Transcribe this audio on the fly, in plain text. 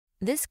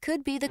This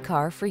could be the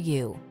car for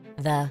you.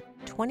 The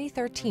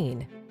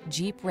 2013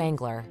 Jeep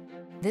Wrangler.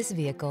 This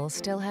vehicle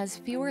still has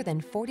fewer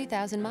than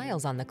 40,000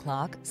 miles on the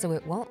clock, so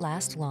it won't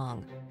last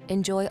long.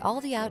 Enjoy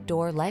all the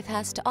outdoor life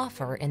has to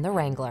offer in the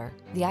Wrangler,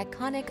 the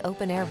iconic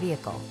open-air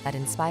vehicle that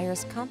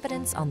inspires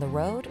confidence on the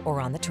road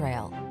or on the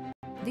trail.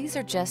 These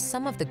are just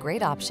some of the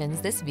great options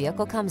this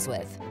vehicle comes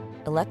with: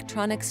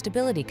 electronic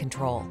stability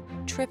control,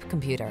 trip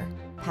computer,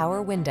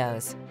 power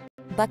windows,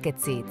 bucket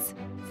seats,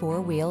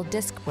 four-wheel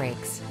disc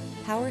brakes,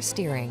 power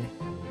steering.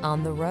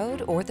 On the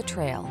road or the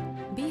trail,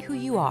 be who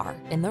you are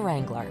in the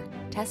Wrangler.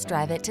 Test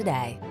drive it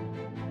today.